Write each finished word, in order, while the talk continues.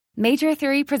Major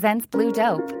Theory presents Blue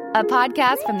Dope, a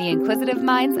podcast from the inquisitive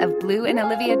minds of Blue and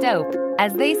Olivia Dope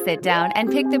as they sit down and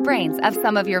pick the brains of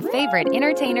some of your favorite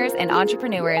entertainers and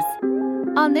entrepreneurs.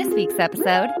 On this week's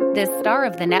episode, the star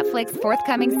of the Netflix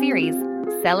forthcoming series,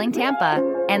 Selling Tampa,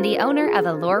 and the owner of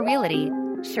Allure Realty,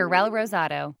 Sharelle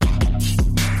Rosado.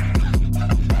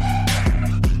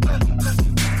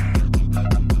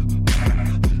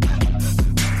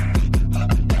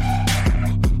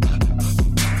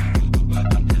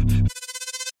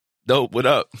 Dope, what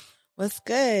up? What's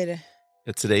good?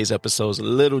 Today's episode's a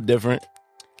little different.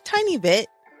 Tiny bit.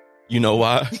 You know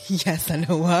why? Yes, I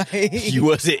know why. You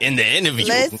wasn't in the interview.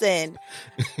 Listen,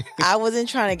 I wasn't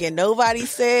trying to get nobody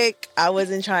sick. I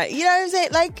wasn't trying, you know what I'm saying?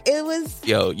 Like, it was...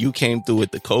 Yo, you came through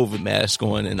with the COVID mask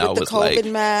on, and I was like... With the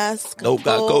COVID mask. Nope,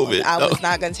 got COVID. I was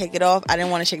not going to take it off. I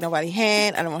didn't want to shake nobody's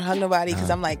hand. I didn't want to hug nobody, because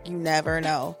I'm like, you never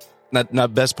know.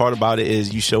 Not best part about it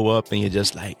is you show up, and you're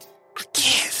just like, I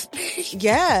can't speak.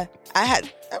 Yeah. I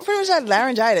pretty much had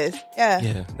laryngitis. Yeah.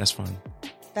 Yeah, that's fun.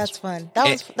 That's fun.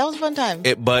 That was a fun time.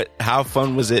 But how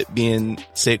fun was it being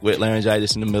sick with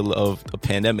laryngitis in the middle of a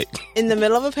pandemic? In the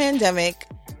middle of a pandemic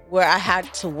where I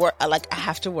had to work, I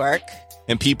have to work.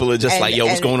 And people are just like, yo,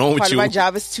 what's going on with you? Part of my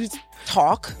job is to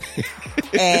talk.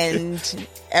 And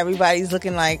everybody's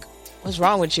looking like, what's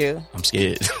wrong with you? I'm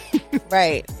scared.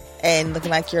 Right. And looking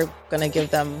like you're going to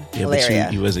give them malaria.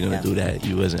 But you wasn't going to do that.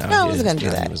 You wasn't. No, I wasn't going to do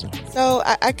that. So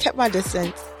I kept my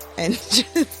distance and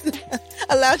just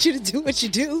allowed you to do what you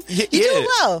do. You do it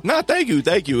well. No, thank you.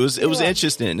 It was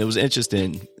interesting. It was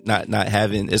interesting not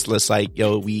having, it's less like,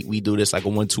 yo, we do this like a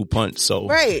 1-2 punch. So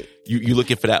right. You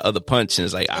looking for that other punch, and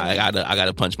it's like, I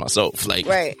gotta punch myself. Like,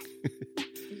 right.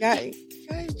 You gotta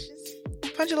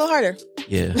just punch a little harder.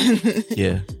 Yeah.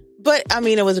 Yeah. But I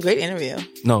mean, it was a great interview.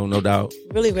 No doubt.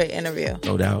 Really great interview.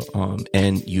 No doubt.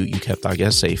 And you kept our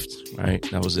guest safe, right?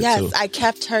 That was it too. Yes, I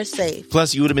kept her safe.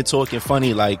 Plus, you would have been talking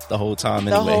funny like the whole time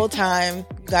anyway. The whole time,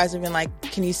 you guys have been like,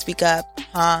 "Can you speak up?"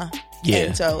 Huh? Yeah.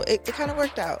 And so it kind of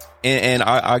worked out. And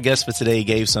our guest for today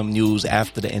gave some news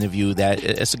after the interview that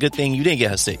it's a good thing you didn't get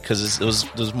her sick, because it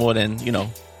was more than,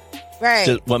 right.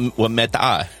 Just what met the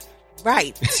eye.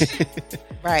 Right.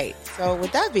 Right. So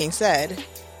with that being said.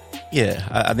 Yeah,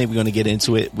 I think we're going to get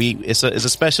into it. It's a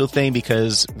special thing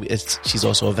because she's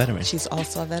also a veteran. She's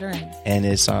also a veteran. And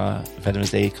it's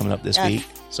Veterans Day coming up this week.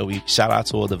 So we shout out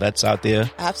to all the vets out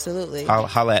there. Absolutely.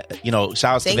 Holla at,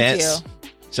 shout out to Vance.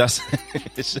 Just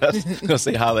gonna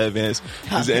say holla at Vance.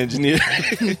 He's an engineer.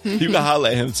 You can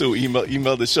holla at him too.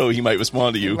 Email the show. He might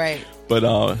respond to you. Right.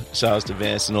 But shout out to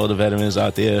Vance and all the veterans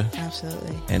out there.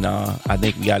 Absolutely. And I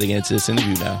think we got to get into this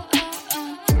interview now.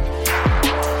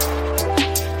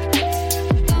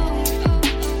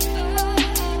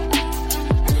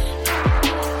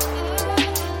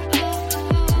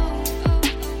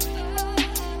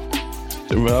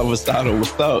 Sharelle Rosado,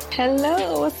 what's up?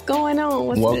 Hello, what's going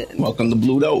on? Welcome to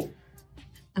Blue Dope.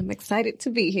 I'm excited to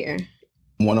be here.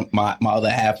 One of my other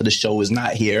half of the show is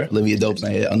not here. Olivia Dope's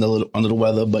not here, under the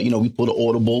weather. But, we pulled an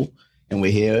audible and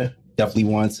we're here. Definitely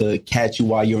wanted to catch you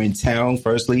while you're in town,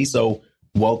 firstly. So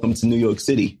welcome to New York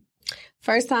City.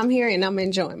 First time here and I'm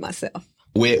enjoying myself.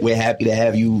 We're happy to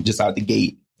have you just out the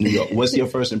gate, New York. What's your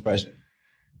first impression?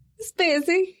 It's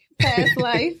busy, past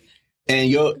life.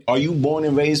 And are you born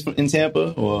and raised in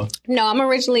Tampa, or? No, I'm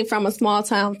originally from a small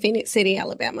town, Phoenix City,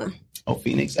 Alabama. Oh,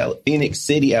 Phoenix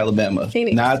City, Alabama.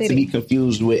 Not to be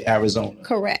confused with Arizona.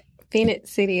 Correct.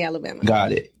 Phoenix City, Alabama.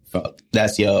 Got it.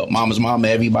 That's your mama's mama.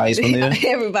 Everybody's from there?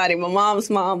 Everybody. My mom's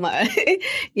mama.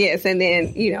 Yes. And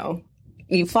then,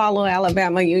 you follow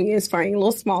Alabama, Union Spring,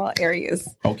 little small areas.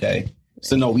 Okay.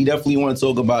 So, no, we definitely want to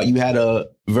talk about, you had a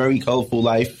very colorful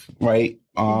life, right?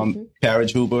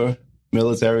 Paratrooper.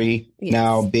 Military, yes.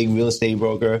 Now big real estate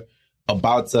broker,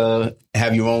 about to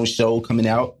have your own show coming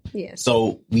out. Yes.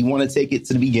 So we want to take it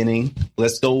to the beginning.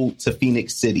 Let's go to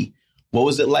Phoenix City. What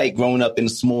was it like growing up in a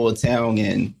small town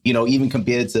and, even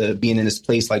compared to being in this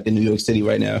place like the New York City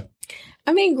right now?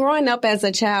 I mean, growing up as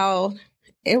a child,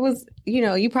 it was,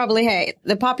 you probably had,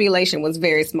 the population was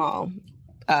very small,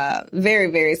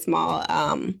 very, very small.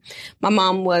 My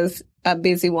mom was a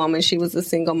busy woman. She was a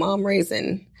single mom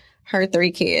raising her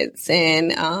 3 kids.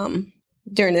 And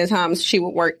during the times she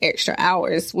would work extra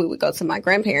hours, we would go to my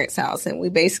grandparents' house, and we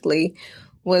basically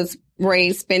was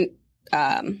spent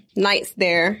nights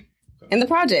there in the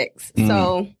projects. Mm.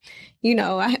 So,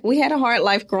 we had a hard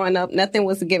life growing up. Nothing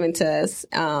was given to us.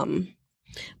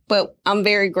 But I'm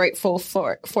very grateful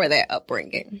for that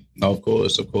upbringing. Of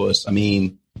course. I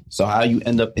mean, so how you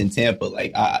end up in Tampa?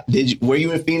 Like, were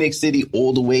you in Phoenix City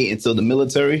all the way until the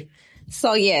military?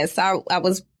 So, yes, I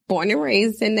was born and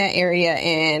raised in that area,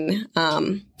 and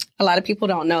a lot of people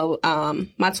don't know,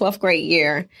 my 12th grade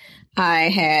year, I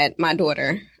had my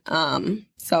daughter.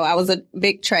 So I was a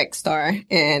big track star,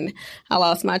 and I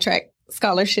lost my track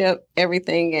scholarship,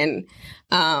 everything. And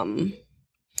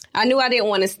I knew I didn't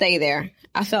want to stay there.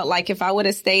 I felt like if I would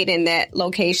have stayed in that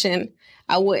location,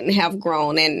 I wouldn't have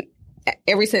grown. And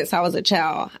ever since I was a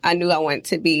child, I knew I wanted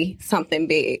to be something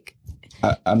big.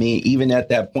 I mean, even at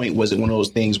that point, was it one of those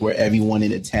things where everyone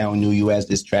in the town knew you as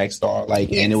this track star?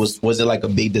 Like, yes. And was it like a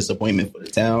big disappointment for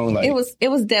the town? Like, it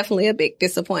was definitely a big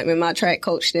disappointment. My track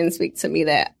coach didn't speak to me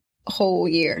that whole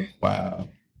year. Wow.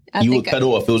 You were cut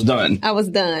off. It was done. I was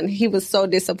done. He was so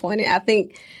disappointed. I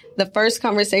think the first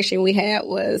conversation we had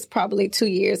was probably 2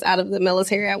 years out of the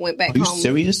military. I went back home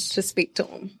serious? To speak to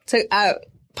him. I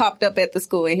popped up at the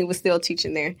school, and he was still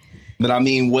teaching there. But I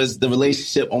mean, was the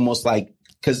relationship almost like,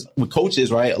 because with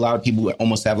coaches, right, a lot of people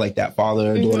almost have like that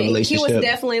father-daughter relationship. He was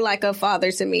definitely like a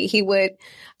father to me. He would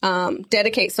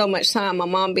dedicate so much time. My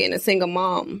mom being a single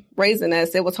mom, raising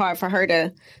us, it was hard for her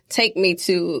to take me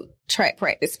to track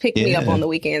practice, pick me up on the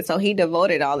weekend. So he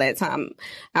devoted all that time.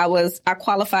 I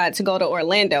qualified to go to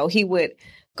Orlando. He would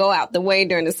go out the way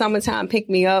during the summertime, pick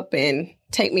me up and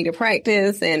take me to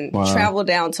practice and travel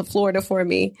down to Florida for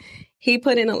me. He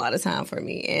put in a lot of time for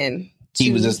me, and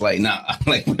he was just like, nah,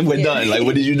 like, we're done. Like,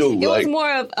 what did you do? It was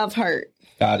more of hurt.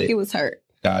 Got it. He was hurt.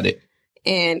 Got it.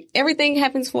 And everything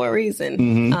happens for a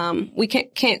reason. Mm-hmm. We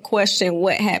can't question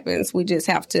what happens. We just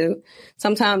have to,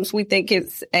 sometimes we think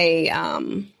it's a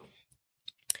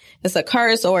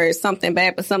curse or it's something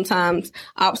bad, but sometimes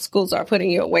obstacles are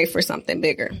putting you away for something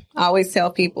bigger. I always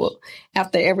tell people,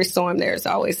 after every storm, there's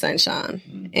always sunshine.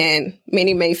 Mm-hmm. And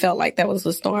many may felt like that was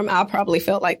a storm. I probably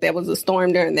felt like that was a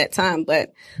storm during that time,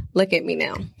 but look at me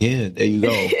now. Yeah, there you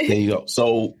go. There you go.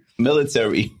 So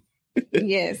military.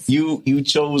 Yes. You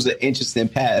chose an interesting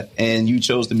path, and you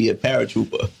chose to be a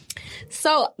paratrooper.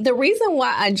 So the reason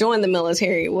why I joined the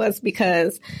military was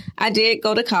because I did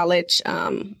go to college,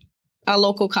 a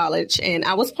local college, and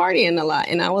I was partying a lot.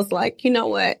 And I was like, you know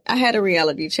what? I had a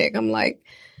reality check. I'm like,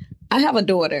 I have a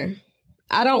daughter.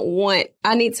 I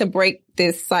need to break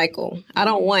this cycle. I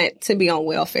don't want to be on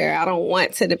welfare. I don't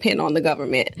want to depend on the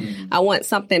government. Mm-hmm. I want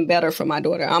something better for my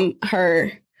daughter. I'm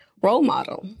her role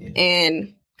model. Yeah.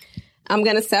 And I'm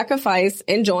going to sacrifice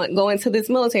and go into this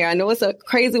military. I know it's a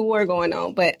crazy war going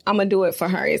on, but I'm going to do it for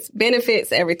her. It's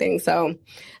benefits, everything. So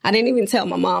I didn't even tell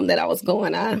my mom that I was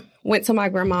going. I went to my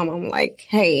grandmama. I'm like,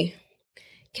 hey,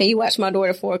 can you watch my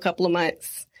daughter for a couple of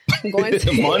months? I'm going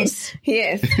to months?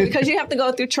 Yes, because you have to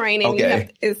go through training.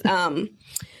 Okay. It's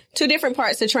two different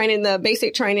parts of training, the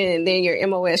basic training and then your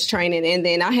MOS training. And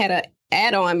then I had an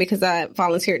add-on because I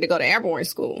volunteered to go to airborne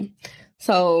school.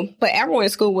 So, but airborne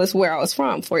school was where I was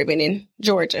from, Fort Benning,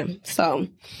 Georgia. So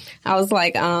I was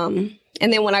like, and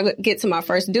then when I get to my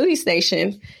first duty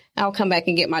station, I'll come back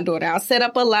and get my daughter. I'll set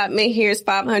up allotment. Here's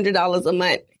 $500 a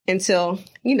month until,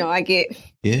 I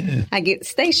get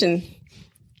stationed.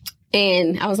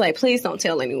 And I was like, please don't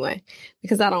tell anyone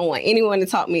because I don't want anyone to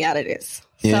talk me out of this.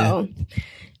 Yeah. So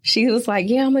she was like,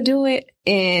 yeah, I'm going to do it.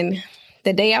 And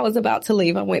the day I was about to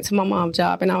leave, I went to my mom's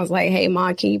job and I was like, hey,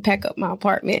 Mom, can you pack up my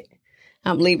apartment?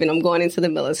 I'm leaving. I'm going into the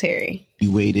military.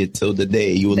 You waited till the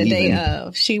day you were leaving? The day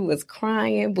of. She was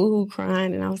crying, boo-hoo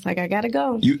crying, and I was like, I gotta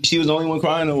go. She was the only one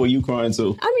crying, or were you crying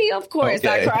too? I mean, of course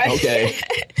okay. I cried. Okay.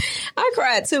 I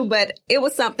cried too, but it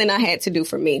was something I had to do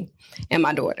for me and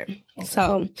my daughter. Okay.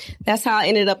 So that's how I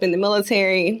ended up in the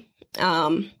military.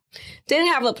 Didn't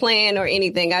have a plan or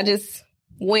anything. I just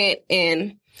went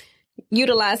and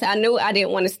utilized. I knew I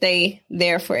didn't want to stay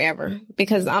there forever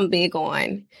because I'm big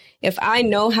on, if I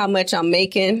know how much I'm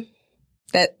making,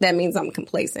 that means I'm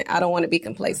complacent. I don't want to be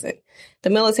complacent.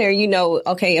 The military,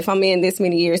 okay, if I'm in this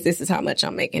many years, this is how much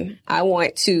I'm making. I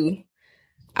want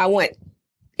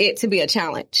it to be a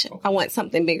challenge. I want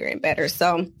something bigger and better.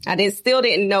 So I still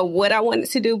didn't know what I wanted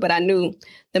to do, but I knew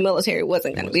the military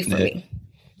wasn't going to be for me.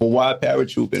 Well, why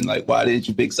paratrooping? Like, why didn't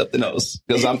you pick something else?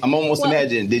 Because I'm almost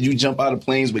imagining, did you jump out of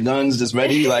planes with guns just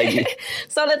ready? Like,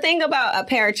 so the thing about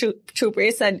a paratrooper,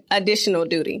 it's an additional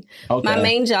duty. Okay. My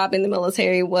main job in the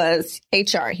military was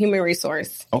HR, human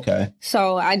resource. Okay.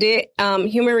 So I did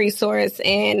human resource,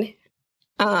 and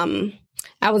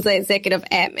I was the executive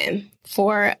admin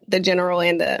for the general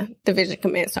and the division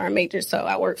command sergeant major. So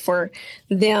I worked for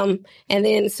them, and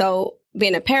then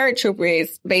being a paratrooper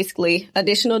is basically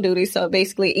additional duty. So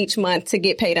basically each month to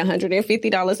get paid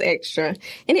 $150 extra,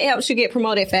 and it helps you get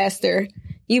promoted faster.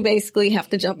 You basically have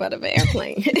to jump out of an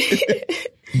airplane.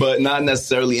 But not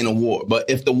necessarily in a war. But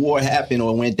if the war happened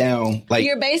or went down, like,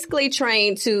 you're basically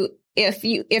trained to, if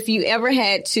you ever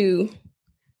had to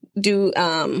do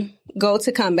go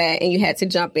to combat and you had to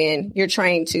jump in, you're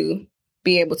trained to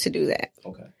be able to do that.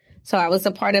 Okay. So I was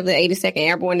a part of the 82nd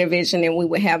Airborne Division, and we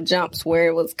would have jumps where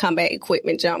it was combat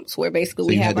equipment jumps, where basically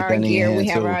we have our gear, we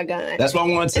have our gun. That's what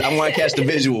I want to catch the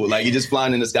visual. Like, you're just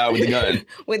flying in the sky with the gun.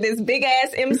 With this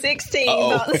big-ass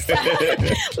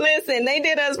M16. Listen, they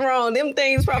did us wrong. Them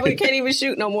things probably can't even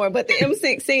shoot no more. But the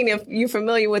M16, if you're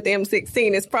familiar with the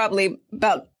M16, is probably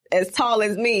about as tall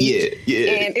as me.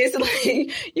 Yeah. And it's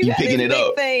like, you got picking this it big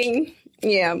up. thing.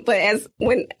 Yeah, but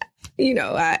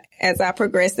as I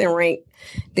progressed in rank,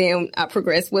 then I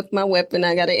progressed with my weapon.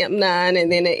 I got an M9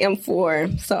 and then an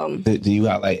M4. So, do you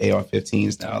got like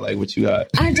AR-15s now? Like, what you got?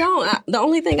 I don't. The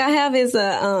only thing I have is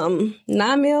a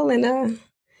 9mm and a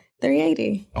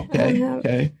 380.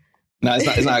 Okay. No,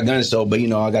 it's not a gun show, but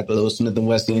I got the little Smith &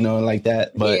 Wesson, like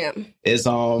that. But it's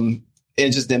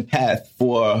interesting path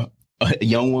for a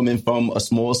young woman from a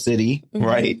small city,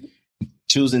 right?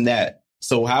 Choosing that.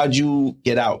 So how'd you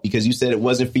get out? Because you said it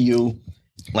wasn't for you.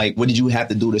 Like, what did you have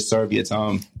to do to serve your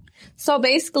time? So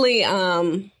basically,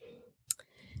 I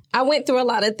went through a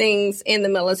lot of things in the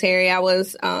military. I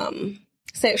was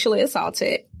sexually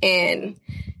assaulted, and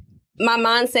my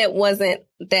mindset wasn't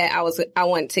that I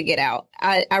wanted to get out.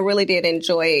 I really did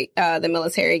enjoy the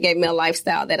military. It gave me a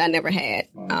lifestyle that I never had.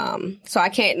 So I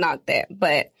can't knock that.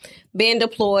 But being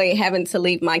deployed, having to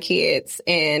leave my kids,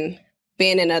 and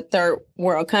being in a third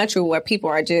world country where people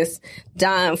are just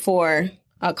dying for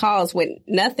a cause with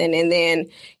nothing, and then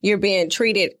you're being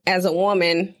treated as a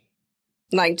woman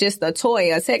like just a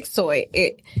toy, a sex toy.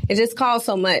 It just caused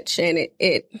so much, and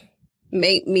it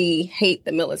made me hate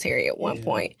the military at one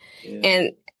point.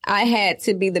 And I had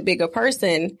to be the bigger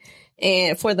person,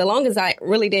 and for the longest, I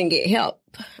really didn't get help.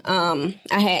 I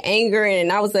had anger,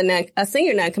 and I was a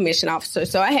senior non-commissioned officer,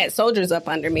 so I had soldiers up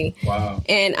under me. Wow.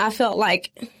 And I felt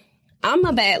like I'm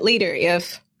a bad leader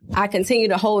if I continue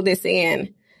to hold this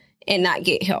in and not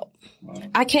get help. Wow.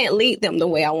 I can't lead them the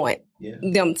way I want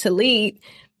them to lead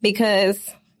because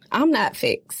I'm not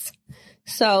fixed.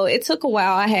 So it took a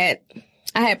while. I had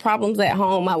problems at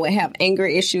home. I would have anger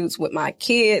issues with my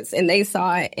kids, and they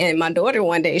saw it. And my daughter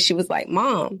one day, she was like,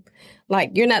 "Mom,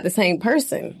 like, you're not the same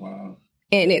person." Wow.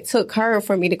 And it took her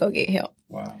for me to go get help.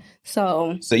 Wow.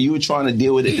 So you were trying to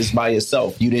deal with it just by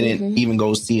yourself. You didn't even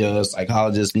go see a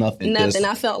psychologist, nothing. Nothing.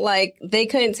 I felt like they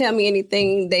couldn't tell me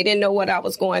anything. They didn't know what I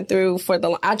was going through.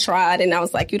 I tried, and I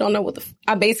was like, "You don't know what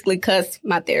I basically cussed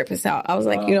my therapist out. I was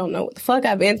like, "You don't know what the fuck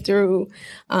I've been through.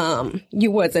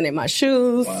 You wasn't in my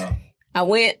shoes." Wow. I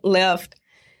went, left,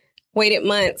 waited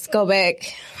months, go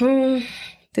back.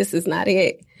 This is not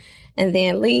it. And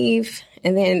then leave.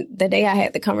 And then the day I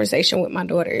had the conversation with my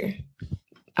daughter,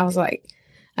 I was like,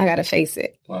 I got to face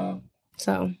it. Wow.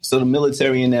 So the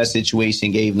military in that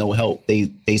situation gave no help.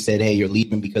 They said, "Hey, you're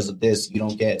leaving because of this. You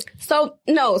don't get." So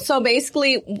no. So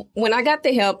basically, when I got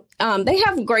the help, they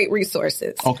have great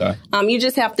resources. Okay. You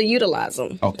just have to utilize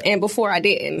them. Okay. And before I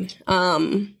didn't.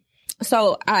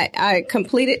 So I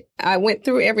went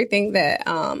through everything that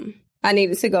I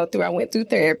needed to go through. I went through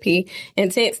therapy,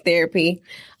 intense therapy,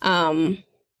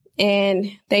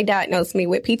 and they diagnosed me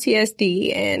with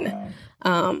PTSD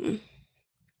and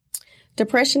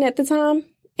depression at the time.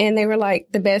 And they were like,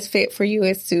 the best fit for you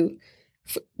is to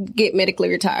get medically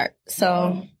retired.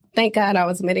 So thank God I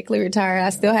was medically retired. I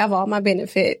still have all my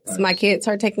benefits. Nice. My kids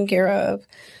are taken care of.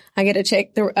 I get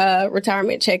a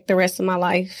retirement check the rest of my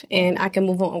life, and I can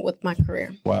move on with my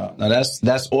career. Wow. Now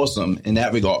that's awesome in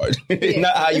that regard.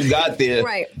 Not how you got there.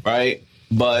 Right.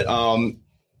 But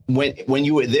when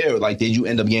you were there, like, did you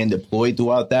end up getting deployed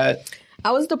throughout that?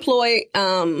 I was deployed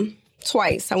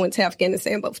twice. I went to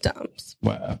Afghanistan both times.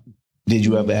 Wow. Did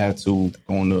you ever have to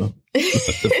go on the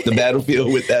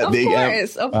battlefield with that big M?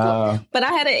 Of course. But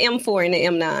I had an M4 and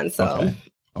an M9, so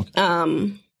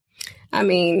okay. I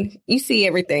mean, you see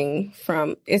everything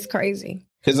it's crazy.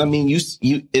 Because, I mean,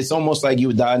 it's almost like you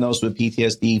were diagnosed with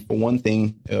PTSD for one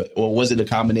thing, or was it a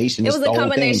combination? It was a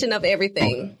combination of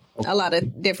everything, a lot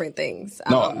of different things.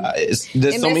 There's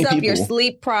so many people. Your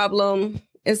sleep problem.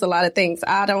 It's a lot of things.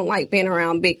 I don't like being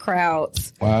around big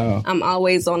crowds. Wow. I'm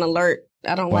always on alert.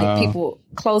 I don't like people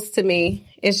close to me.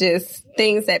 It's just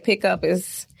things that pick up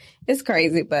it's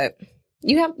crazy, but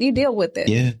you deal with it.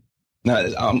 Yeah. No,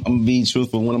 I'm being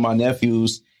truthful. One of my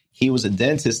nephews, he was a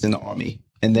dentist in the Army,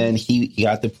 and then he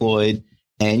got deployed.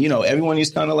 And, everyone is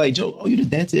kind of like, "Joe, oh, you're the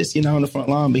dentist, on the front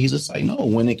line." But he's just like, no,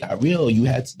 when it got real, you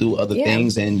had to do other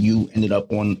things, and you ended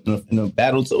up in a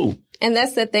battle too. And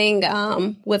that's the thing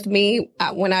with me.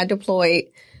 When I deployed,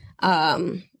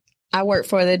 I worked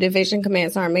for the Division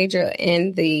Command Sergeant Major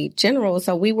and the General.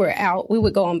 So we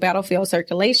would go on battlefield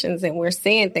circulations, and we're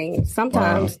seeing things.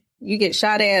 Sometimes you get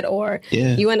shot at or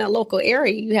you in a local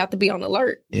area, you have to be on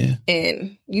alert. Yeah.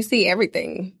 And you see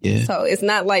everything. Yeah. So it's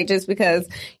not like just because,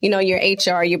 you're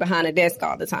HR, you're behind a desk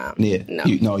all the time. Yeah.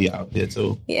 No. You're out there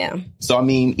too. Yeah. So, I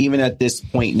mean, even at this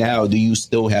point now, do you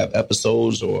still have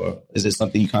episodes or is it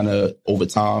something you kind of over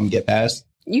time get past?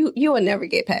 You will never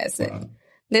get past it. Wow.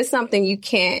 There's something you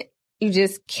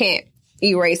just can't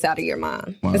erase out of your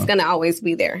mind. Wow. It's going to always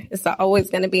be there. It's always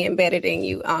going to be embedded in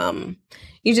you.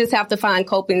 You just have to find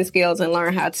coping skills and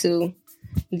learn how to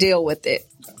deal with it.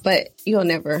 But it'll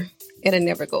never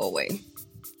go away.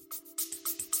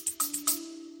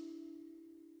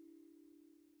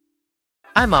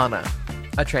 I'm Anna,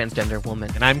 a transgender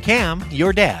woman. And I'm Cam,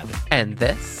 your dad. And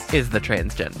this is The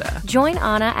Transgender. Join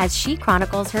Anna as she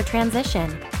chronicles her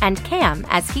transition, and Cam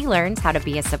as he learns how to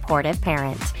be a supportive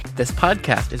parent. This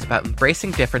podcast is about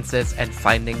embracing differences and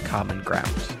finding common ground.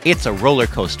 It's a roller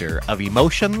coaster of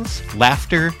emotions,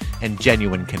 laughter, and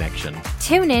genuine connection.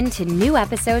 Tune in to new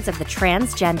episodes of The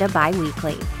Transgender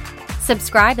bi-weekly.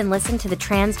 Subscribe and listen to The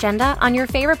Transgender on your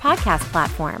favorite podcast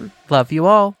platform. Love you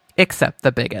all, except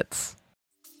the bigots.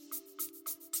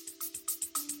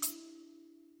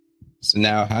 So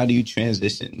now, how do you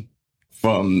transition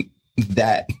from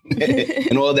that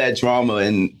and all that drama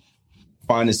and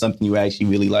finding something you actually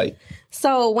really like?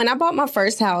 So when I bought my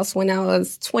first house when I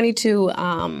was 22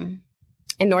 in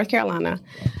North Carolina,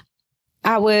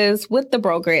 I was with the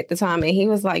broker at the time, and he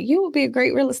was like, "You would be a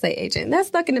great real estate agent." And that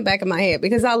stuck in the back of my head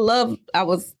because I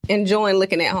was enjoying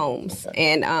looking at homes,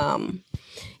 and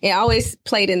it always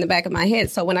played in the back of my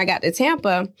head. So when I got to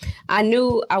Tampa, I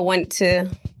knew I wanted to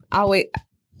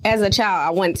as a child,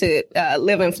 I wanted to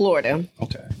live in Florida.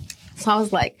 Okay. So I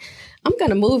was like, I'm going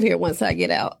to move here once I get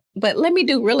out. But let me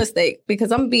do real estate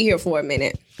because I'm going to be here for a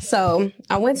minute. So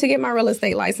I went to get my real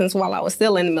estate license while I was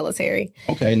still in the military.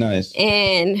 Okay, nice.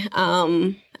 And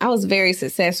I was very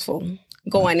successful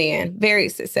going in, very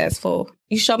successful.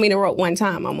 You showed me the rope one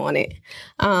time, I'm on it.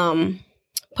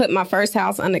 Put my first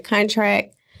house under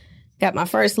contract, got my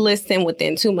first listing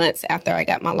within 2 months after I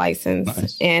got my license.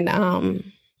 Nice. And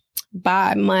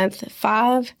by month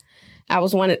 5, I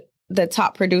was one of the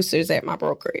top producers at my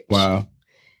brokerage. Wow.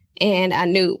 And I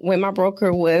knew when my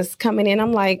broker was coming in,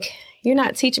 I'm like, "You're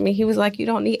not teaching me." He was like, I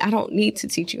don't need to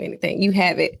teach you anything. You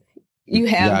have it. You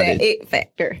have that it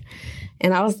factor.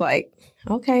 And I was like,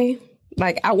 okay,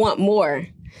 like I want more.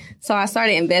 So I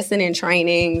started investing in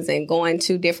trainings and going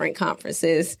to different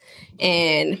conferences.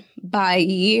 And by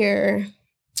a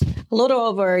little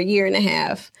over a year and a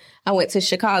half, I went to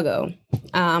Chicago.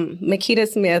 Makita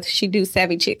Smith, she do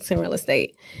Savvy Chicks in real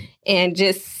estate. And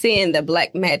just seeing the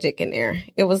Black magic in there,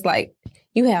 it was like,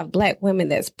 you have Black women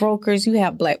that's brokers. You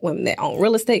have Black women that own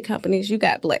real estate companies. You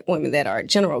got Black women that are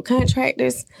general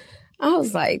contractors. I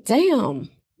was like,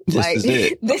 damn. This is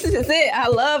it. I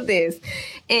love this.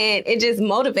 And it just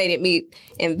motivated me.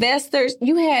 Investors,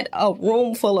 you had a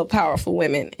room full of powerful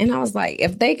women. And I was like,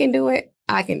 if they can do it,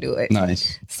 I can do it.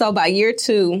 Nice. So by year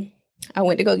 2, I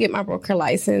went to go get my broker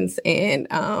license. And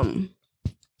I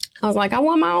was like, I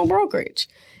want my own brokerage.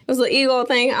 It was an ego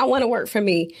thing. I want to work for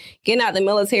me. Getting out of the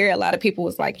military, a lot of people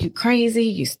was like, you crazy,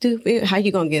 you stupid. How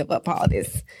you going to give up all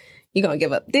this? You're going to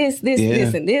give up this,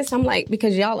 and this. I'm like,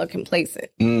 because y'all are complacent.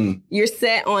 You're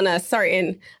set on a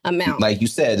certain amount. Like you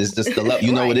said, it's just the level.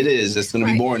 You know what it is. It's going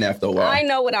to be boring after a while. I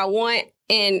know what I want.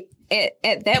 And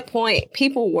at that point,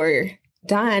 people were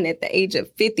dying at the age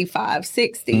of 55,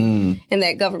 60 in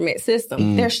that government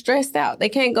system. They're stressed out. They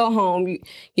can't go home.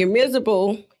 You're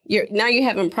miserable. Now you're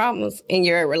having problems in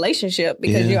your relationship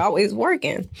because you're always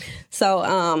working. So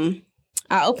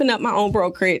I opened up my own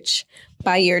brokerage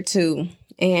by year 2.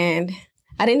 And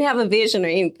I didn't have a vision or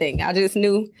anything. I just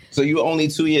knew. So you were only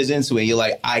 2 years into it. You're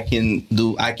like, I can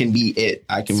be it.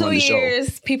 I can run the show. 2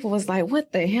 years, people was like,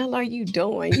 what the hell are you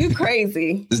doing? You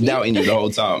crazy. It's doubting you the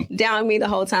whole time. Doubting me the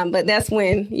whole time. But that's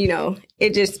when,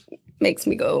 it just makes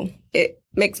me go. It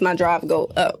makes my drive go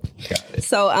up. Got it.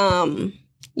 So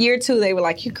year 2, they were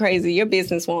like, you crazy. Your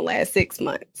business won't last 6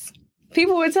 months.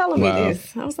 People were telling me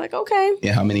this. I was like, okay.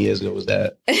 Yeah, how many years ago was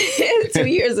that? 2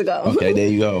 years ago. Okay, there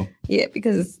you go. Yeah,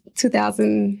 because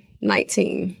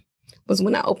 2019 was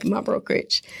when I opened my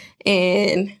brokerage.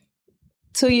 And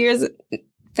 2 years,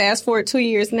 fast forward 2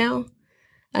 years now,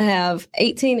 I have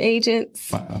 18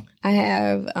 agents. Wow. I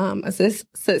have a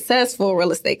successful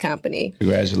real estate company.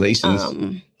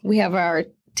 Congratulations. We have our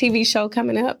TV show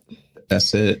coming up.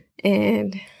 That's it.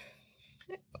 And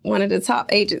one of the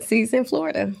top agencies in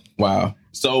Florida. Wow.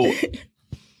 So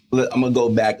I'm going to go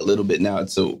back a little bit now,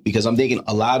 too, because I'm thinking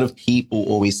a lot of people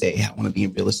always say, hey, I want to be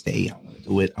in real estate. I want to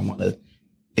do it.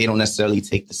 They don't necessarily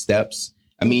take the steps.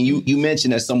 I mean, you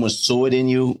mentioned that someone saw it in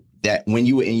you that when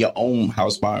you were in your own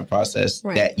house buying process,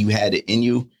 Right. that you had it in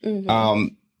you.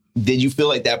 Did you feel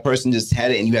like that person just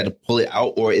had it and you had to pull it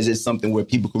out? Or is it something where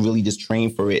people could really just train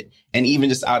for it? And even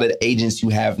just out of the agents you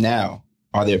have now,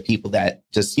 are there people that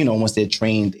just, once they're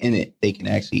trained in it, they can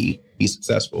actually be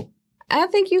successful? I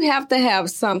think you have to have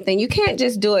something. You can't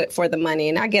just do it for the money.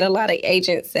 And I get a lot of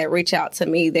agents that reach out to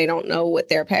me. They don't know what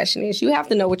their passion is. You have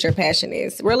to know what your passion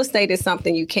is. Real estate is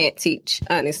something you can't teach,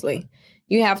 honestly.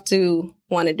 You have to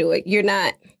want to do it.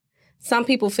 Some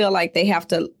people feel like they have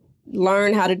to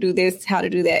learn how to do this, how to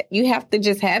do that. You have to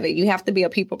just have it. You have to be a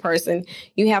people person.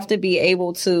 You have to be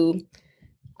able to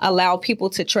allow people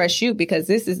to trust you, because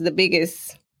this is the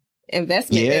biggest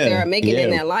investment that they're making in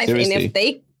their life. Seriously.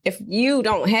 And if you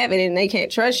don't have it and they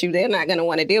can't trust you, they're not going to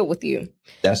want to deal with you.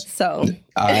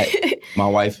 My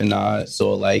wife and I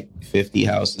saw like 50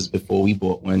 houses before we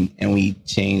bought one, and we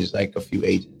changed like a few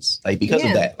agents, like because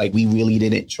of that. Like we really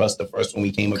didn't trust the first one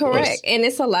we came across. Correct. And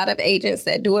it's a lot of agents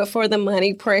that do it for the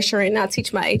money, pressure. And I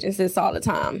teach my agents this all the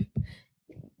time.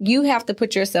 You have to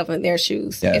put yourself in their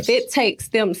shoes. Yes. If it takes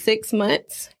them 6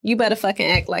 months, you better fucking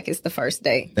act like it's the first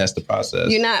day. That's the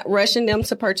process. You're not rushing them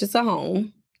to purchase a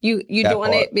home. You're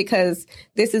doing it because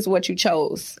this is what you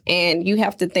chose, and you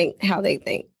have to think how they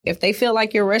think. If they feel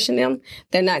like you're rushing them,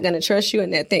 they're not going to trust you,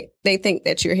 and they think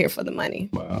that you're here for the money.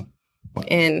 Wow.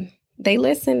 And they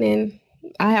listen, and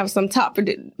I have some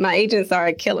my agents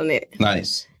are killing it.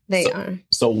 Nice. They are.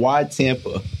 So why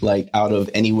Tampa? Like out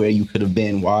of anywhere you could have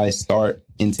been, why start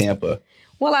in Tampa?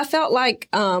 Well, I felt like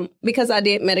because I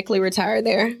did medically retire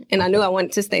there, and I knew I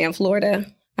wanted to stay in Florida,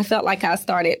 I felt like I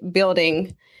started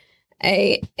building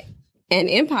an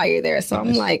empire there. So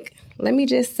I'm like, let me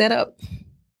just set up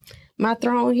my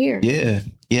throne here. Yeah.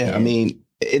 I mean,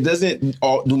 it doesn't.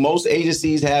 Do most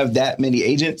agencies have that many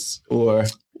agents, or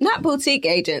not boutique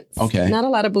agents? Okay, not a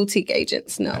lot of boutique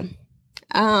agents. No,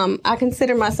 I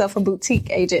consider myself a boutique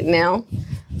agent now,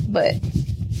 but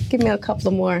give me a couple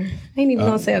of more. I ain't even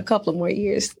gonna say a couple of more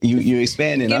years. You're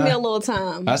expanding. Give me a little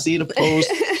time. I see the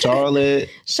post.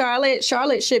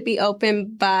 Charlotte should be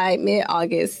open by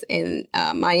mid-August, and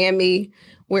Miami,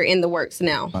 we're in the works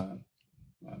now. Wow.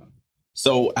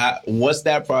 So what's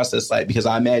that process like? Because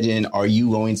I imagine, are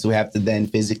you going to have to then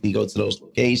physically go to those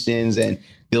locations and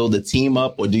build a team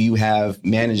up, or do you have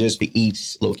managers for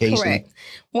each location? Correct.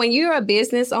 When you're a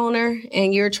business owner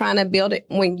and you're trying to build it,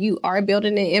 when you are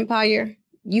building an empire,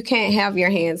 you can't have your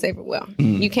hands everywhere.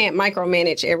 You can't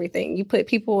micromanage everything. You put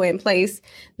people in place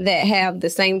that have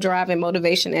the same drive and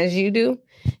motivation as you do,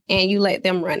 and you let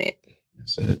them run it.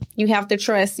 That's it. You have to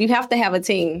trust. You have to have a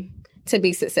team to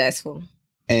be successful.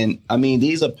 And I mean,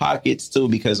 these are pockets too,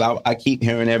 because I keep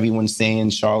hearing everyone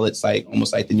saying Charlotte's like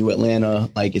almost like the new Atlanta,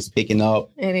 like it's picking up.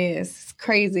 It is. It's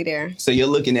crazy there. So you're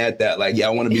looking at that like, yeah,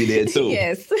 I want to be there too.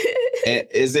 Yes. And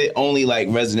is it only like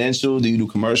residential? Do you do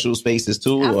commercial spaces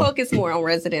too? I focus more on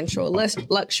residential,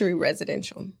 luxury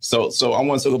residential. So I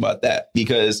want to talk about that,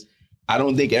 because I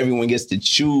don't think everyone gets to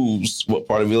choose what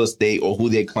part of real estate or who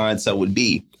their clientele would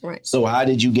be. Right. So how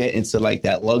did you get into like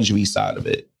that luxury side of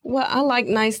it? Well, I like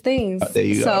nice things. There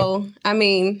you go. So, I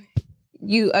mean,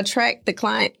 you attract the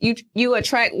client. You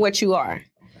attract what you are.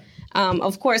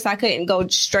 Of course, I couldn't go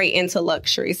straight into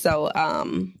luxury. So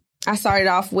I started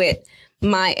off with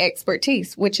my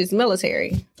expertise, which is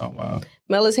military. Oh, wow.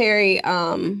 Military,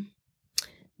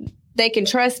 they can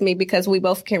trust me because we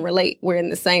both can relate. We're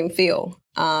in the same field.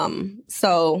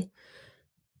 So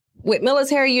with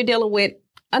military, you're dealing with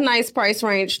a nice price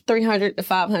range, $300,000 to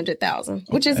 $500,000,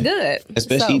 which is good.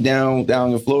 Especially down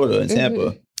in Florida and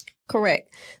Tampa.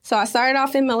 Correct. So I started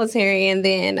off in military, and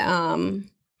then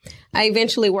I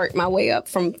eventually worked my way up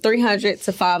from 300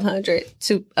 to 500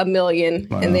 to $1 million,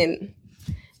 and then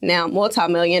now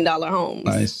multi-million-dollar homes.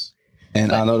 Nice.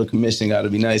 And I know the commission got to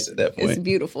be nice at that point. It's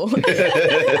beautiful.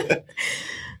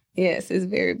 Yes, it's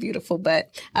very beautiful,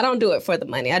 but I don't do it for the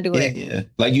money. I do it. Yeah.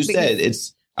 Like you said,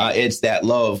 it's that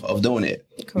love of doing it.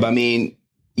 Correct. But I mean,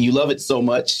 you love it so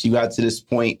much. You got to this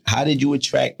point. How did you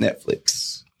attract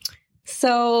Netflix?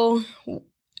 So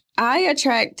I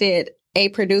attracted a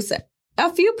producer.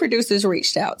 A few producers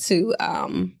reached out to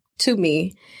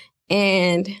me,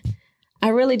 and I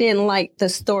really didn't like the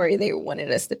story they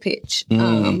wanted us to pitch.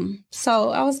 So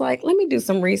I was like, let me do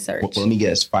some research. Well, let me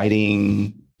guess.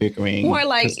 Fighting, bickering. More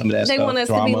like they want us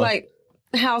to be like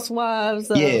housewives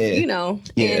of, you know.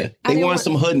 Yeah. They want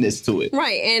some hoodness to it.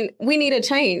 Right. And we need a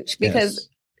change because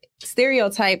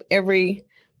stereotype, every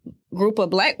group of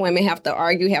Black women have to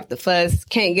argue, have to fuss,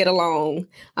 can't get along,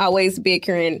 always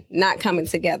bickering, not coming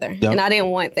together. Yep. And I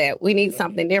didn't want that. We need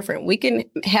something different. We can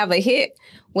have a hit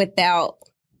without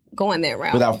going that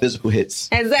route. Without physical hits.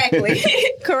 Exactly.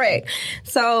 Correct.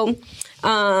 So,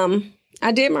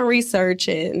 I did my research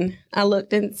and I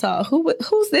looked and saw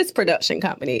who's this production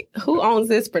company? Who owns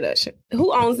this production?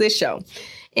 Who owns this show?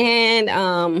 And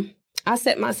I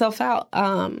set myself out.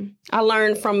 I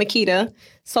learned from Makita,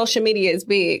 social media is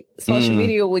big. Social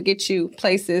media will get you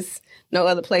places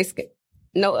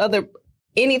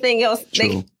anything else.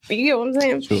 True. You get what I'm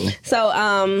saying? True. So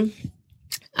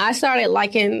I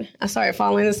started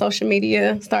following the social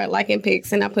media, started liking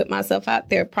pics, and I put myself out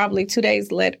there. Probably 2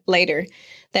 days later,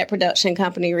 that production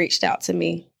company reached out to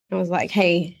me and was like,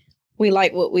 hey, we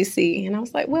like what we see. And I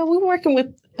was like, well, we're working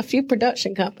with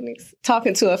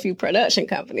talking to a few production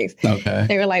companies. Okay.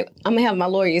 They were like, I'm going to have my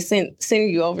lawyer send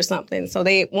you over something. So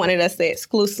they wanted us to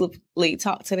exclusively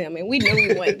talk to them. And we knew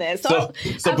we wanted that. So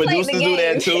producers do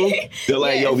that too? They're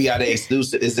like, yo, we got an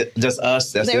exclusive. Is it just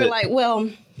us? They were like, well,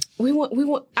 we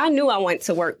want. I knew I wanted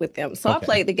to work with them. So I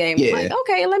played the game. Yeah. Like,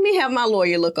 okay, let me have my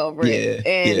lawyer look over it.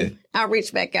 And I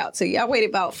reached back out to you. I waited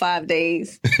about 5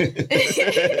 days.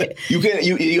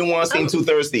 You don't want to seem too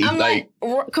thirsty. I'm like,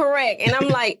 correct. And I'm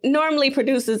like, normally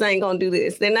producers ain't going to do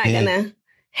this. They're not going to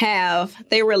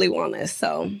they really want us.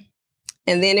 So,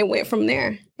 and then it went from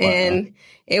there. Wow. And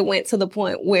it went to the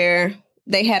point where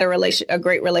they had a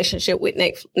great relationship with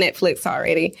Netflix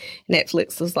already.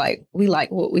 Netflix was like, we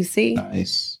like what we see.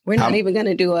 Nice. We're not even going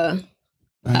to do a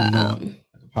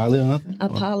pilot or nothing? A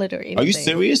pilot or anything. Are you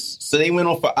serious? So they went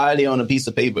off an idea on a piece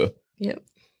of paper? Yep.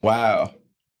 Wow.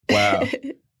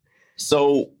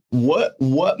 So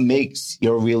what makes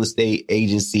your real estate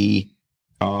agency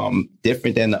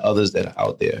different than the others that are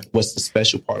out there? What's the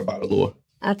special part about Allure?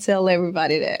 I tell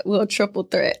everybody that we're a triple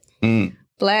threat.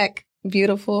 Black,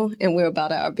 beautiful, and we're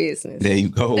about our business. There you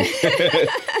go.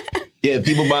 Yeah,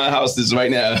 people buying houses right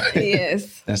now.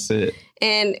 Yes. That's it.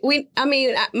 And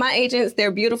my agents,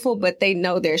 they're beautiful, but they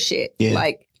know their shit. Yeah.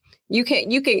 Like you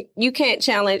can't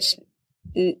challenge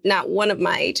not one of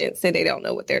my agents that they don't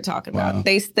know what they're talking about.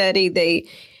 They study, they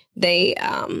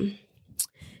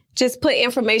just put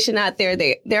information out there.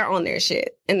 They're on their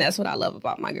shit. And that's what I love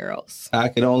about my girls. I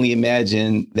can only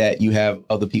imagine that you have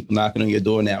other people knocking on your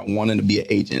door now wanting to be an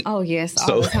agent. Oh, yes,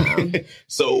 all the time.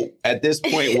 So at this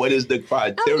point, what is the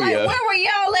criteria? I'm like, where were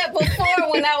y'all at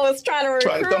before when I was trying to recruit?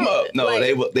 Trying to come up. No, like,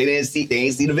 they didn't see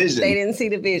the vision. They didn't see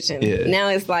the vision. Yeah. Now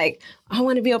it's like, I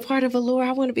want to be a part of Allure.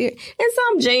 I want to be. And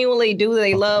some genuinely do.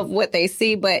 They love what they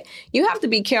see. But you have to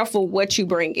be careful what you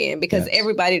bring in because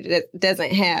everybody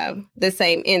doesn't have the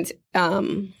same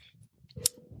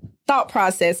thought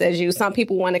process as you. Some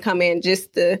people want to come in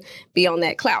just to be on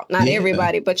that clout. Not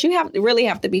everybody, but you really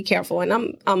have to be careful.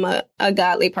 And I'm a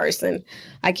godly person.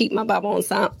 I keep my Bible on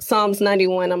Psalms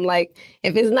 91. I'm like,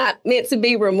 if it's not meant to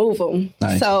be, remove them.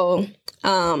 Nice. So,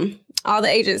 all the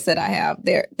agents that I have,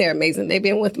 they're amazing. They've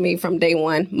been with me from day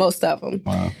one, most of them.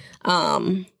 Wow.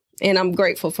 And I'm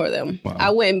grateful for them. Wow. I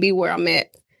wouldn't be where I'm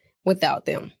at without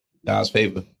them. God's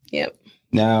favor. Yep.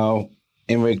 Now,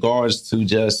 in regards to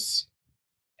just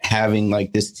having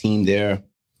like this team there,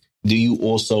 do you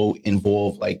also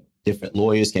involve like different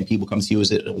lawyers? Can people come to you?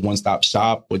 Is it a one-stop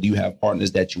shop, or do you have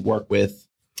partners that you work with?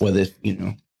 Whether,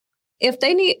 if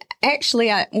they need,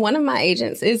 actually, one of my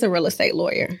agents is a real estate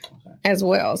lawyer as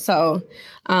well. So,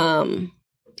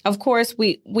 of course,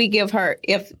 we give her,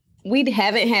 if we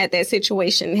haven't had that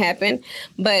situation happen,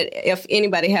 but if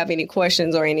anybody have any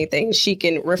questions or anything, she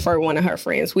can refer one of her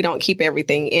friends. We don't keep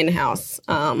everything in-house.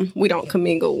 We don't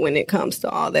commingle when it comes to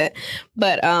all that.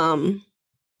 But,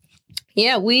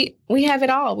 we have it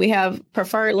all. We have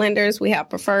preferred lenders. We have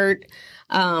preferred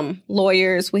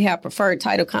lawyers. We have preferred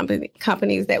title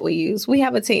companies that we use. We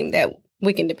have a team that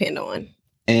we can depend on.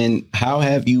 And how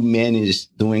have you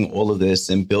managed doing all of this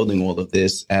and building all of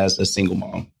this as a single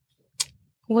mom?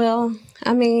 Well,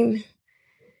 I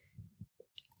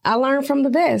learned from the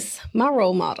best, my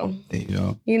role model. There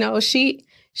you go. She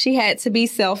had to be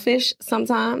selfish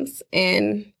sometimes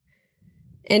and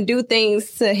do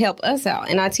things to help us out.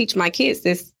 And I teach my kids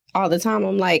this all the time.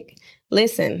 I'm like,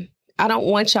 listen, I don't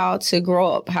want y'all to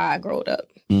grow up how I grew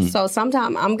up. So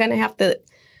sometimes I'm going to have to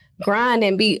grind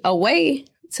and be away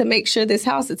to make sure this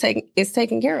house is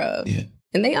taken care of. Yeah.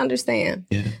 And they understand.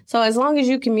 Yeah. So as long as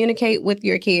you communicate with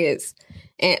your kids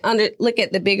and look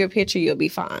at the bigger picture, you'll be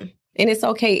fine. And it's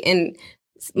okay. And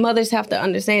mothers have to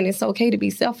understand it's okay to be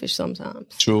selfish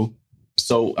sometimes. True.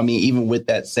 So, even with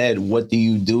that said, what do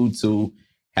you do to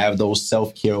have those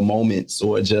self-care moments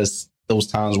or just those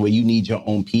times where you need your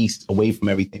own peace away from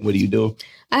everything? What do you do?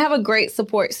 I have a great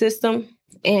support system,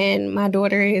 and my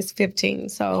daughter is 15.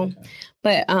 So,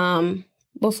 but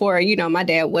before, my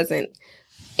dad wasn't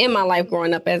in my life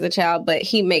growing up as a child, but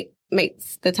he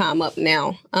makes the time up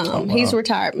now. He's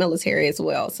retired military as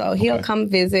well. So he'll come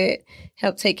visit,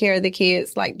 help take care of the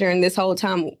kids. Like during this whole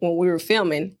time when we were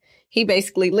filming, he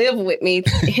basically lived with me.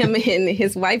 Him and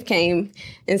his wife came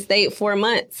and stayed 4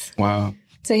 months. Wow.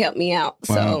 To help me out.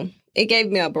 Wow. So it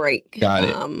gave me a break. Got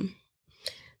it.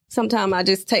 Sometimes I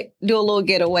just do a little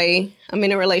getaway. I'm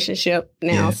in a relationship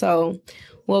now, so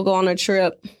we'll go on a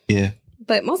trip. Yeah.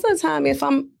 But most of the time, if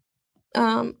I'm,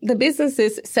 the business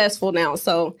is successful now,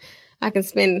 so I can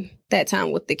spend that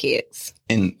time with the kids.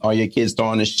 And are your kids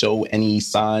starting to show any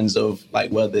signs of,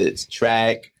 like, whether it's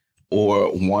track or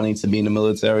wanting to be in the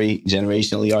military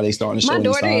generationally? Are they starting to show any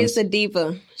signs? My daughter is a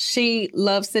diva. She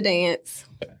loves to dance.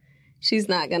 Okay. She's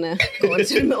not going to go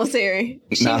into the military.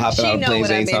 Not hopping out of planes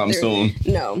anytime soon.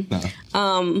 No.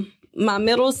 My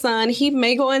middle son, he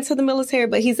may go into the military,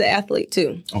 but he's an athlete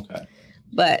too. Okay.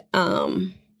 But,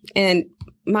 and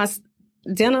my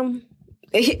Denim,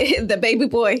 the baby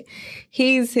boy,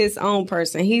 he's his own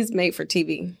person. He's made for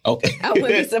TV. Okay. I wouldn't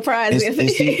be surprised if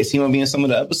is he going to be in some of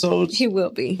the episodes? He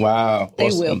will be. Wow. They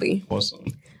awesome. will be. Awesome.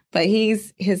 But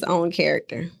he's his own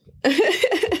character.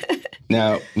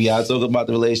 Now, we gotta talk about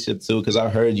the relationship, too, because I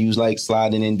heard you was, like,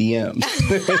 sliding in DMs.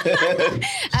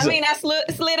 I mean, I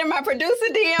slid in my producer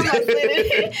DM. I slid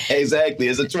in. Exactly.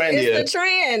 It's a trend here. It's a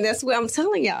trend. That's what I'm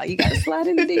telling y'all. You got to slide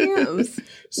in the DMs.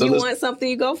 So you want something,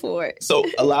 you go for it. So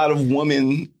a lot of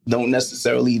women don't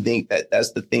necessarily think that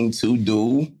that's the thing to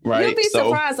do, right? You'll be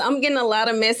surprised. I'm getting a lot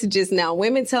of messages now.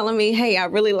 Women telling me, hey, I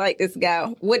really like this guy.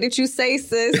 What did you say,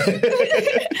 sis?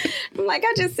 I'm like,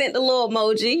 I just sent a little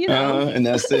emoji, you know. And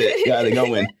that's it. Got it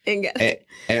going.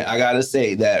 And I got to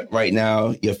say that right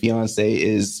now, your fiance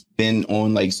is been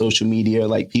on like social media.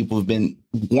 Like people have been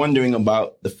wondering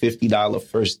about the $50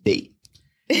 first date.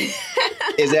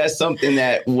 Is that something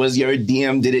that was your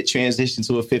DM? Did it transition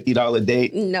to a $50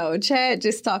 date? No, Chad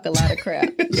just talk a lot of crap.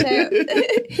 Chad,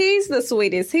 he's the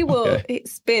sweetest. He will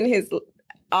spend his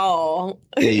all.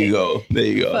 There you go. There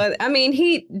you go. But I mean,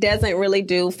 he doesn't really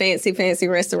do fancy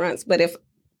restaurants. But if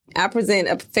I present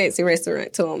a fancy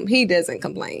restaurant to him, he doesn't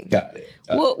complain. Got it.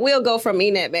 We'll go from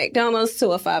eating at McDonald's to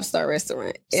a 5-star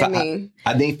restaurant. So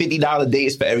I think $50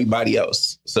 dates for everybody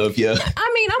else. So if you're...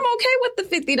 I mean, I'm okay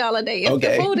with the $50 date. If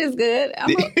the food is good,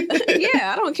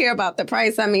 I don't care about the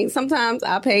price. I mean, sometimes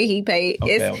I pay, he pay.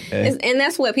 And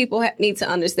that's what people need to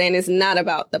understand. It's not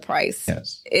about the price.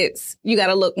 Yes. You got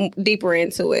to look deeper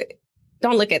into it.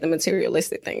 Don't look at the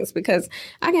materialistic things because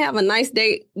I can have a nice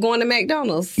date going to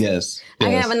McDonald's. Yes.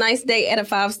 I can have a nice date at a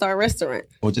 5-star restaurant.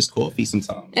 Or just coffee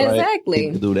sometimes. Exactly.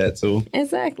 Right? People do that too.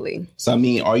 Exactly. So, I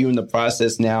mean, are you in the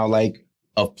process now, like,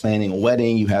 of planning a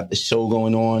wedding? You have the show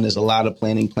going on. There's a lot of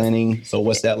planning. So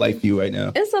what's that like for you right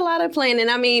now? It's a lot of planning.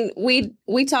 I mean,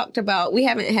 we talked about, we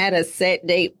haven't had a set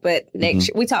date, but next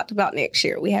year, we talked about next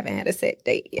year. We haven't had a set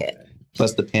date yet. Okay.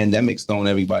 Plus, the pandemic's throwing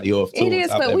everybody off, too. It is,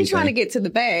 but we're trying to get to the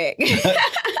bag.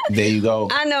 There you go.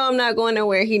 I know I'm not going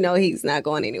nowhere. He know he's not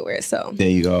going anywhere. So there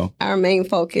you go. Our main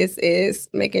focus is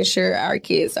making sure our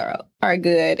kids are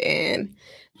good and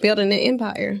building an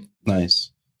empire.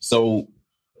 Nice. So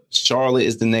Charlotte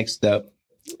is the next step.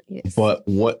 Yes. But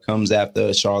what comes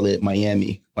after Charlotte,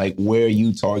 Miami? Like, where are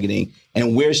you targeting?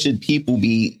 And where should people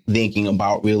be thinking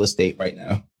about real estate right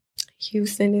now?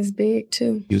 Houston is big,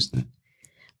 too. Houston.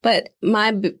 But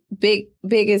my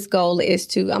biggest goal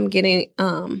is I'm getting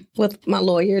with my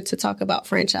lawyer to talk about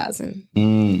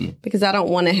franchising because I don't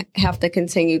want to have to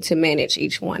continue to manage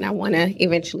each one. I want to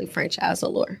eventually franchise a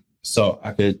lure. So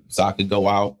I could go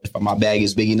out if my bag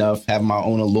is big enough, have my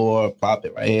own allure, plop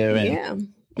it right here. And, yeah.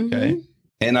 Mm-hmm. Okay.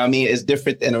 And I mean, it's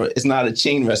different than it's not a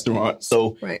chain restaurant.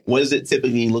 So What does it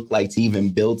typically look like to even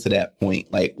build to that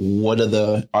point? Like,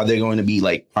 are there going to be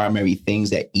like primary things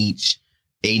that each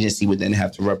agency would then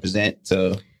have to represent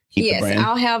to keep the brand? Yes,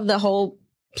 I'll have the whole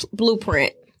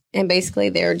blueprint, and basically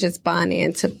they're just buying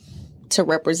in to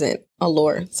represent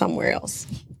Allure somewhere else.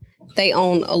 They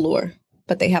own Allure,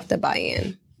 but they have to buy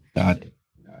in. Got it.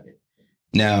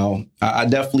 Now, I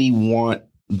definitely want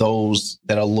those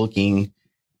that are looking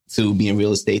to be in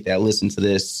real estate that listen to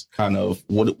this kind of,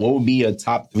 what would be your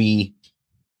top 3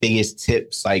 biggest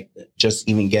tips, like just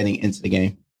even getting into the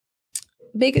game?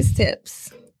 Biggest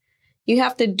tips. You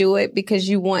have to do it because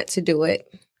you want to do it.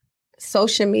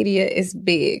 Social media is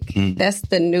big. That's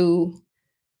the new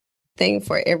thing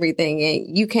for everything.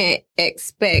 And you can't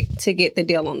expect to get the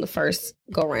deal on the first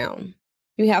go round.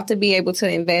 You have to be able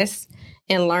to invest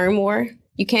and learn more.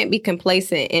 You can't be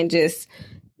complacent and just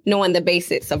knowing the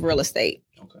basics of real estate.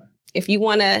 Okay. If you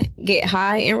want to get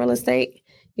high in real estate,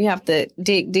 you have to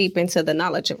dig deep into the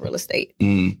knowledge of real estate.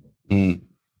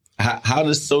 How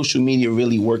does social media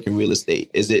really work in real estate?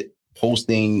 Is it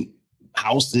posting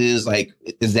houses? Like,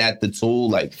 is that the tool?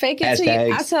 Like, fake it till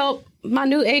you. I tell my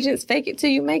new agents, fake it till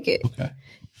you make it. Okay.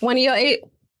 One of your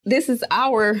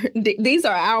these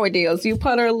are our deals. You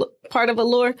part of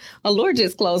Allure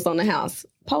just closed on the house.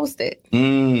 Post it.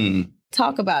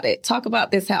 Talk about it. Talk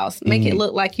about this house. Make it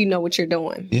look like you know what you're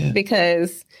doing. Yeah.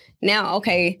 Because now,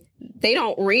 okay, they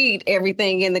don't read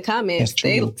everything in the comments.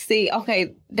 They see,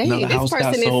 okay, dang, this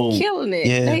person is killing it.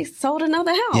 Yeah. They sold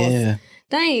another house. Yeah.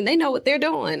 Dang, they know what they're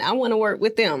doing. I want to work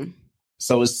with them.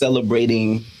 So it's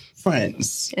celebrating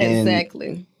friends. Exactly.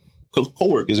 And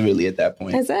co-workers really at that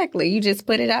point. Exactly. You just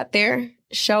put it out there.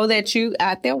 Show that you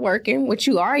out there working, which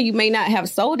you are. You may not have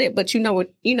sold it, but you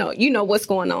know what's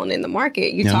going on in the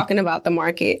market. You're talking about the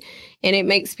market, and it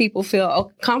makes people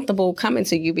feel comfortable coming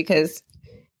to you because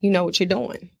you know what you're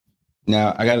doing.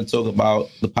 Now, I got to talk about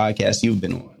the podcast you've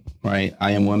been on, right?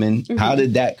 I Am Woman. Mm-hmm. How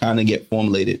did that kind of get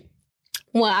formulated?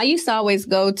 Well, I used to always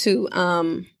go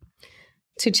to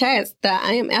Chad's, the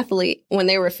I Am Athlete, when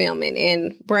they were filming,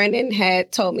 and Brandon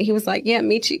had told me, he was like, yeah,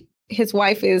 Michi, his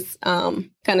wife is going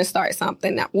to start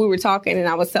something. We were talking, and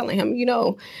I was telling him, you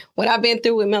know, what I've been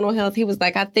through with mental health. He was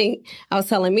like, I was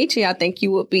telling Michi, I think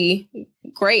you would be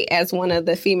great as one of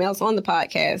the females on the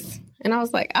podcast. And I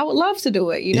was like, I would love to do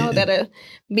it. You know, that'll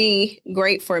be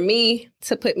great for me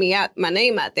to put my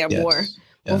name out there more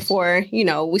before, you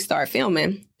know, we start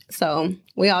filming. So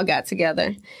we all got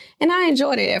together, and I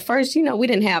enjoyed it. At first, you know, we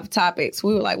didn't have topics.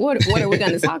 We were like, what are we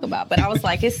going to talk about? But I was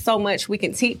like, it's so much we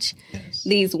can teach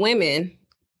these women.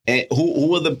 And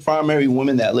who are the primary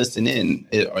women that listen in?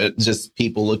 Just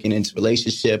people looking into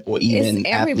relationship, or even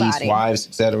athletes, wives,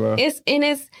 etc.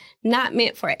 It's not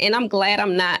meant for it. And I'm glad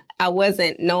I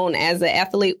wasn't known as an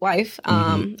athlete wife.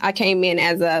 I came in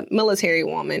as a military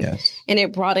woman, and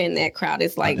it brought in that crowd.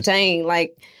 It's like, dang,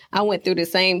 like I went through the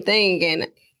same thing, and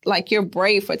like you're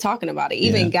brave for talking about it,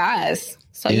 even guys.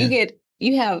 So you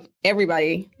have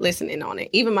everybody listening on it.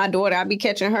 Even my daughter, I'll be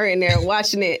catching her in there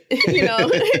watching it, you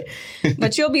know.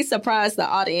 But you'll be surprised the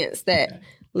audience that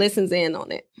listens in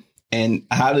on it. And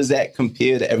how does that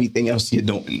compare to everything else you're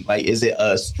doing? Like, is it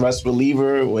a stress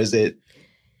reliever, or is it,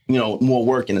 you know, more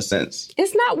work in a sense?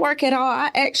 It's not work at all. I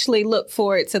actually look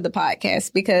forward to the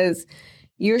podcast because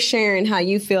you're sharing how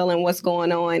you feel and what's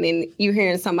going on, and you're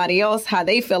hearing somebody else how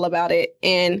they feel about it.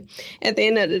 And at the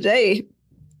end of the day,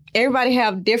 everybody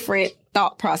have different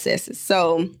thought processes.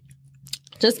 So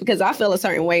just because I feel a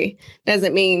certain way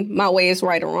doesn't mean my way is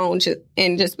right or wrong.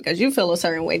 And just because you feel a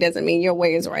certain way doesn't mean your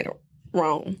way is right or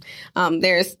wrong.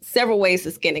 There's several ways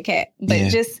to skin a cat, but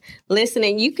just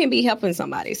listening, you can be helping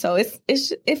somebody. So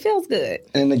it feels good.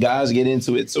 And the guys get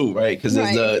into it too, right? Because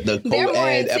there's the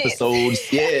co-ed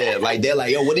episodes. Yeah, like they're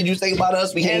like, yo, what did you think about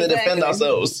us? We came to defend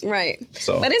ourselves. Right.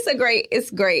 So, but it's great.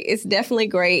 It's definitely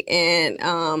great.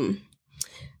 And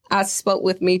I spoke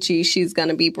with Michi. She's going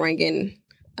to be bringing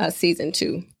season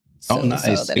 2. Oh,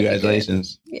 nice. So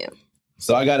congratulations. Yeah.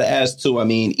 So I got to ask, too, I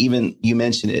mean, even you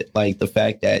mentioned it, like the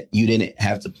fact that you didn't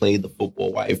have to play the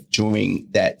football wife during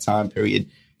that time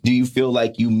period. Do you feel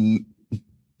like you,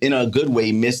 in a good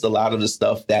way, missed a lot of the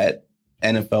stuff that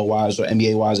NFL wives or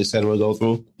NBA wives, et cetera, go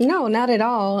through? No, not at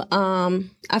all.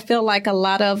 I feel like a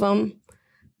lot of them,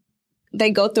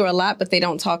 they go through a lot, but they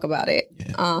don't talk about it.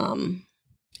 Yeah.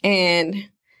 And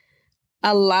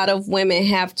a lot of women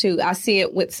have to, I see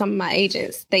it with some of my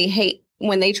agents, they hate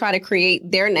when they try to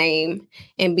create their name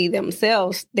and be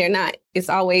themselves. They're not, it's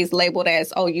always labeled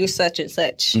as, oh, you're such and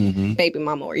such baby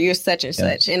mama, or you're such and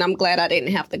such. And I'm glad I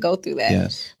didn't have to go through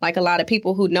that. Like a lot of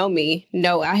people who know me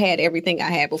know I had everything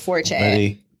I had before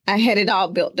Chad. I had it all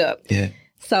built up. Yeah.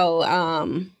 So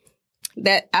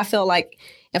that I feel like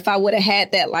if I would have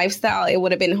had that lifestyle, it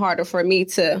would have been harder for me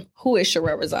to, who is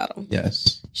Sharelle Rosado?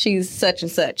 Yes. She's such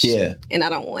and such. Yeah. And I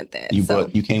don't want that.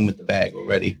 You came with the bag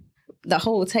already. The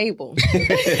whole table. No,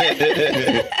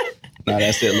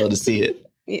 that's it. Love to see it.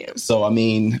 Yeah. So, I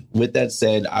mean, with that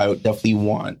said, I definitely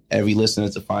want every listener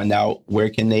to find out where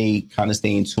can they kind of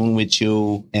stay in tune with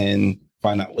you and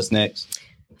find out what's next.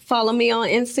 Follow me on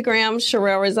Instagram,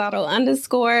 Sharelle Rosado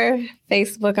 _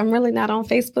 Facebook. I'm really not on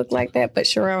Facebook like that, but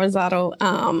Sharelle Rosado.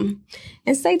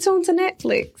 And stay tuned to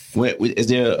Netflix. Is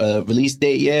there a release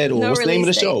date yet? Or what's the name of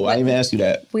the show? I didn't even ask you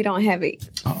that. We don't have it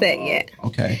set yet.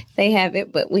 Okay. They have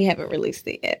it, but we haven't released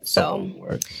it yet.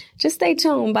 So just stay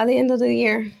tuned. By the end of the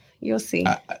year, you'll see.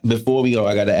 Before we go,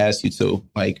 I got to ask you too,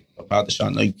 like about the show. I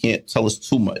know you can't tell us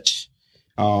too much.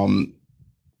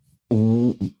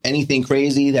 Anything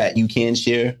crazy that you can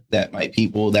share that might,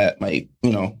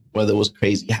 you know, whether it was a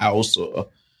crazy house or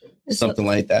something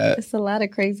like that. It's a lot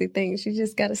of crazy things. You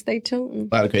just got to stay tuned.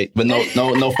 A lot of crazy, but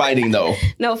no fighting though.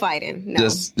 No fighting. No.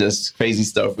 Just crazy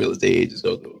stuff real estate agents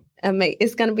go through.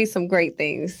 It's going to be some great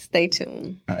things. Stay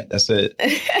tuned. All right, that's it.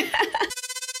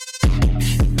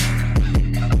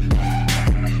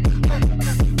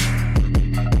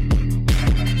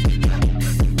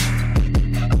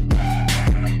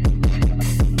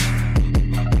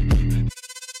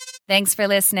 Thanks for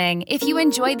listening. If you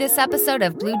enjoyed this episode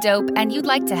of Blue Dope and you'd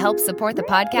like to help support the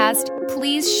podcast,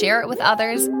 please share it with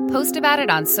others, post about it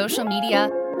on social media,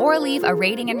 or leave a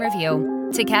rating and review.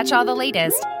 To catch all the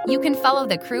latest, you can follow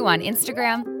the crew on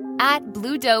Instagram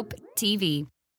 @BlueDopeTV.